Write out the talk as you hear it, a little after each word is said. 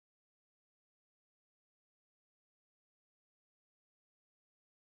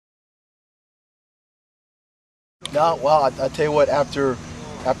No, well, I tell you what. After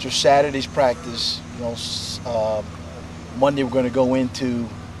Saturday's practice, Monday we're going to go into.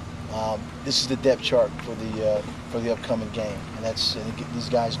 This is the depth chart for the upcoming game, and these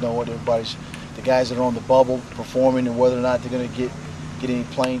guys know it. The guys that are on the bubble performing, and whether or not they're going to get any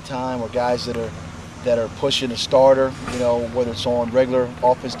playing time, or guys that are pushing a starter. Whether it's on regular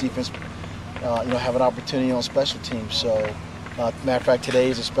offense, defense. Have an opportunity on special teams. So, matter of fact, today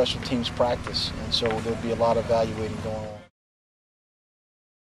is a special teams practice, and so there'll be a lot of evaluating going on.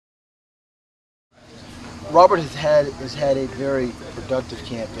 Robert has had a very productive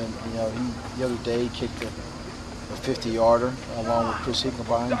camp, and the other day he kicked a 50-yarder along with Chris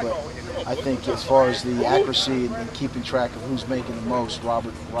Hickenbein. But I think as far as the accuracy and keeping track of who's making the most,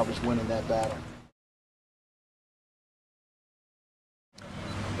 Robert's winning that battle.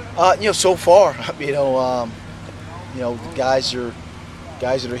 So far, the guys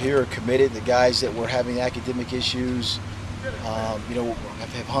that are here are committed. The guys that were having academic issues,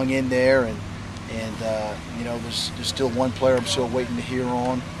 have hung in there, and there's still one player I'm still waiting to hear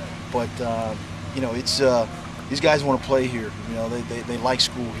on. But these guys want to play here. They like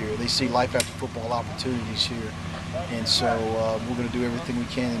school here. They see life after football opportunities here, and so we're going to do everything we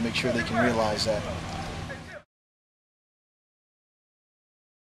can to make sure they can realize that.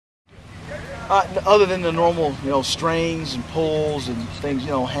 Other than the normal, strains and pulls and things,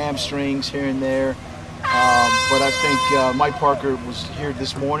 hamstrings here and there. But I think Mike Parker was here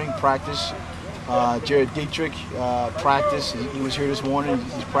this morning, practice. Jared Dietrich, practice. He was here this morning.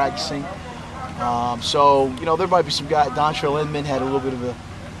 He's practicing. So there might be some guys. Dontrell Inman had a little bit of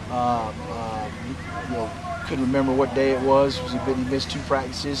couldn't remember what day it was. He missed 2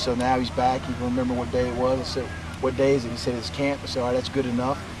 practices, so now he's back. He can remember what day it was. I said, "What day is it?" He said, "It's camp." I said, "All right, that's good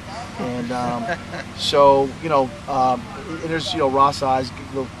enough." And and there's Ross eyes,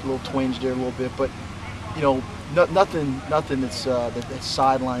 little twinge there a little bit, but nothing that's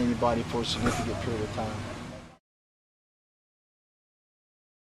sidelining anybody for a significant period of time.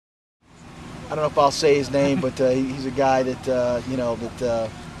 I don't know if I'll say his name, but he's a guy that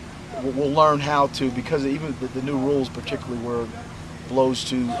will learn how to, because even the new rules, particularly where blows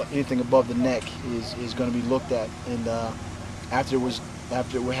to anything above the neck is going to be looked at. And after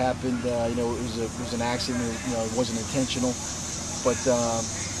what happened, it was an accident. It wasn't intentional, but the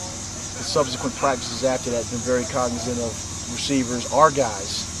subsequent practices after that have been very cognizant of receivers, our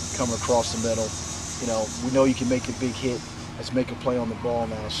guys coming across the middle. We know you can make a big hit. Let's make a play on the ball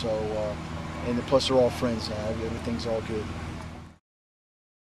now. So, and plus they're all friends now. Everything's all good.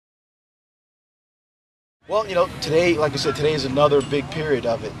 Well, today, like I said, today is another big period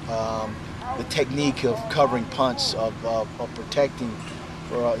of it. The technique of covering punts, of protecting,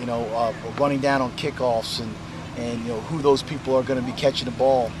 or running down on kickoffs, and who those people are going to be catching the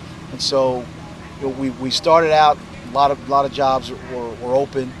ball. And so we started out, a lot of jobs were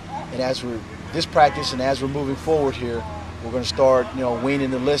open, and this practice and as we're moving forward here, we're going to start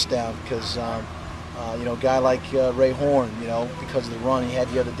weaning the list down, because a guy like Ray Horn, because of the run he had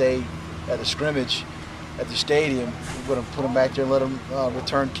the other day at the scrimmage at the stadium, we're going to put him back there and let him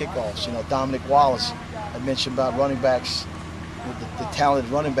return kickoffs. Dominic Wallace, I mentioned about running backs, the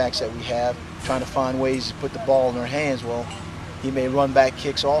talented running backs that we have, trying to find ways to put the ball in their hands. Well, he may run back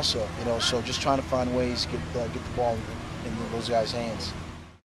kicks also, so just trying to find ways to get the ball in those guys' hands.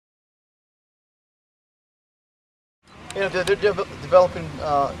 They're developing,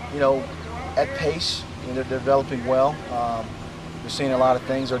 at pace. They're developing well. We're seeing a lot of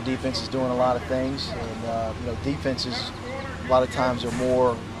things. Our defense is doing a lot of things, and defenses a lot of times are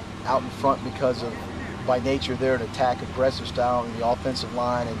more out in front because of, by nature, they're an attack aggressive style, and the offensive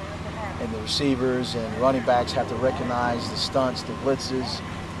line and the receivers and running backs have to recognize the stunts, the blitzes,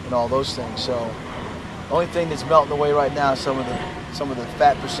 and all those things. So the only thing that's melting away right now is some of the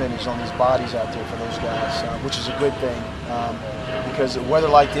fat percentage on these bodies out there for those guys, which is a good thing, because the weather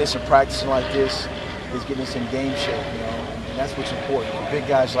like this and practicing like this is getting us in game shape, and that's what's important. For big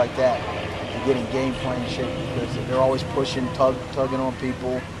guys like that, to get in game playing shape, because they're always pushing, tugging on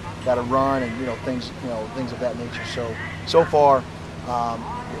people, got to run, and things of that nature. So far,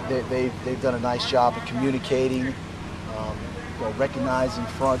 they've done a nice job of communicating, recognizing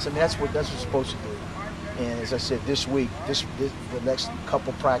fronts. I mean, that's what we're supposed to do. And as I said, this week, the next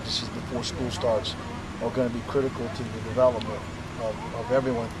couple practices before school starts are going to be critical to the development of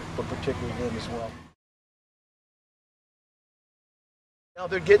everyone, but particularly them as well.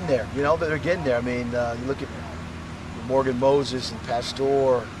 They're getting there. They're getting there. I mean, you look at Morgan Moses and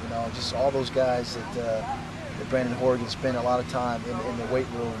Pastor, just all those guys that Brandon Horgan spent a lot of time in the weight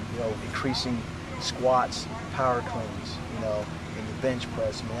room, increasing squats, power cleans, in the bench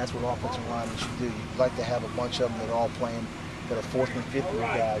press. I mean, that's what offensive linemen should do. You'd like to have a bunch of them that are all playing, that are fourth and fifth year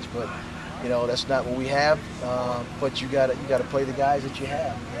guys, but you know that's not what we have. But you got to play the guys that you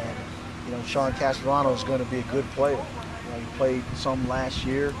have. And you know, Sean Castellano is going to be a good player. You know, he played some last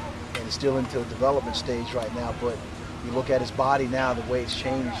year and is still into the development stage right now. But you look at his body now, the way it's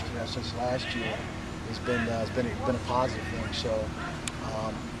changed, you know, since last year, it's been a positive thing. So,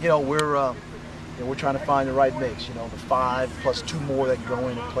 you know, we're trying to find the right mix. You know, the 5 plus 2 more that can go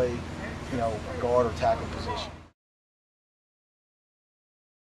in and play, you know, guard or tackle position.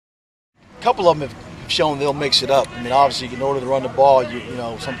 A couple of them have shown they'll mix it up. I mean, obviously, in order to run the ball, you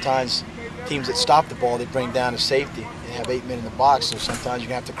know, sometimes teams that stop the ball, they bring down a safety. They have 8 men in the box, so sometimes you're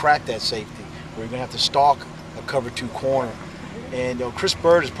gonna have to crack that safety, or you're gonna have to stalk a cover 2 corner. And you know, Chris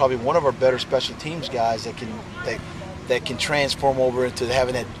Bird is probably one of our better special teams guys that can transform over into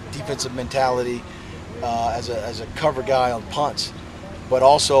having that defensive mentality as a cover guy on punts, but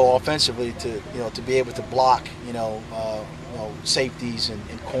also offensively to be able to block safeties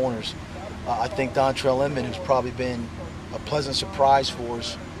and corners. I think Dontrell Inman, who's probably been a pleasant surprise for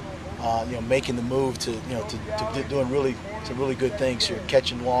us, making the move to doing really good things here,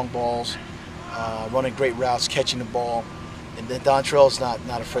 catching long balls, running great routes, catching the ball, and then Dontrell's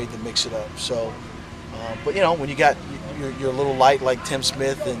not afraid to mix it up. So, but you know, when you're a little light like Tim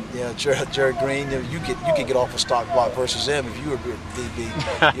Smith and Jared Green, you could get off a stock block versus him if you were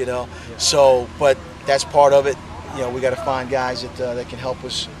DB, you know. So, but that's part of it. You know, we got to find guys that can help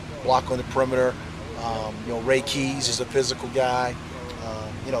us block on the perimeter. Ray Keys is a physical guy.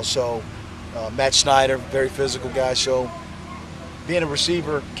 Matt Schneider, very physical guy. So being a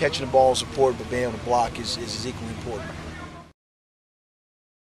receiver, catching the ball is important, but being able to block is equally important.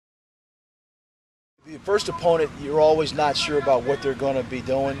 The first opponent, you're always not sure about what they're going to be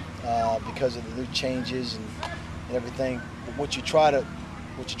doing because of the new changes and everything. But what you try to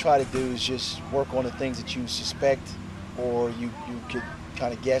do is just work on the things that you suspect, or you could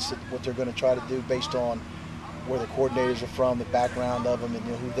kind of guess at what they're going to try to do based on where the coordinators are from, the background of them, and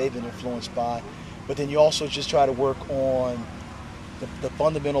who they've been influenced by. But then you also just try to work on the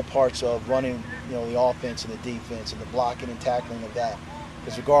fundamental parts of running, the offense and the defense and the blocking and tackling of that.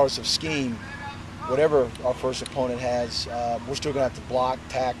 Because regardless of scheme, whatever our first opponent has, we're still going to have to block,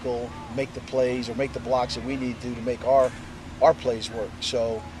 tackle, make the plays, or make the blocks that we need to make our plays work.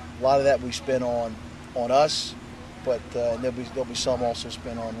 So a lot of that we spend on us, but there'll be some also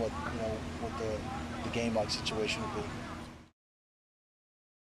spent on what the game-like situation would be.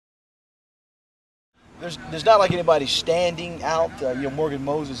 There's not like anybody standing out. Morgan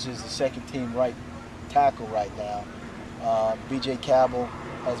Moses is the second team right tackle right now. B.J. Cabell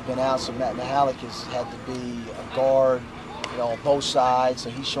has been out, so Matt Mahalik has had to be a guard, on both sides, so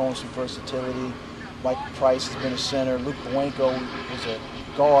he's showing some versatility. Mike Price has been a center. Luke Bowenko is a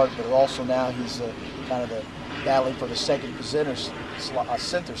guard, but also now he's kind of the battling for the second center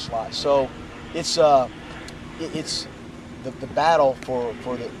slot. So it's the battle for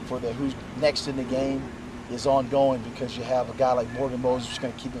the who's next in the game is ongoing, because you have a guy like Morgan Moses who's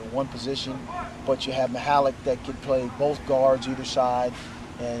going to keep it in one position, but you have Mahalik that can play both guards either side,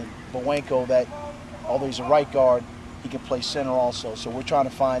 and Bowenko that, although he's a right guard, he can play center also. So we're trying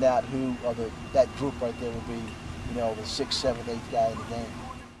to find out who of that group right there will be, the 6th, 7th, 8th guy in the game.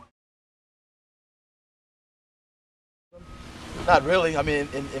 Not really. I mean,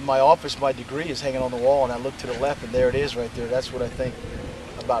 in my office, my degree is hanging on the wall, and I look to the left, and there it is right there. That's what I think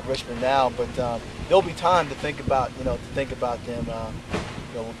about Richmond now. But there'll be time to think about, them.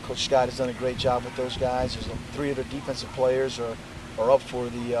 Coach Scott has done a great job with those guys. There's 3 of their defensive players are up for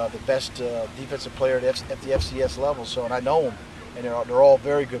the best defensive player at the FCS level. So, and I know them, and they're all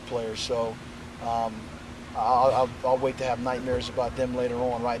very good players. So, I'll wait to have nightmares about them later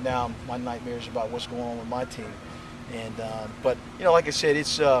on. Right now, my nightmares about what's going on with my team. And but like I said,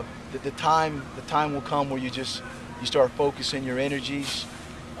 it's the time will come where you start focusing your energies,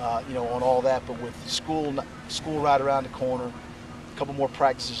 on all that. But with school right around the corner, a couple more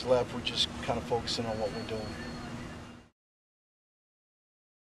practices left, we're just kind of focusing on what we're doing.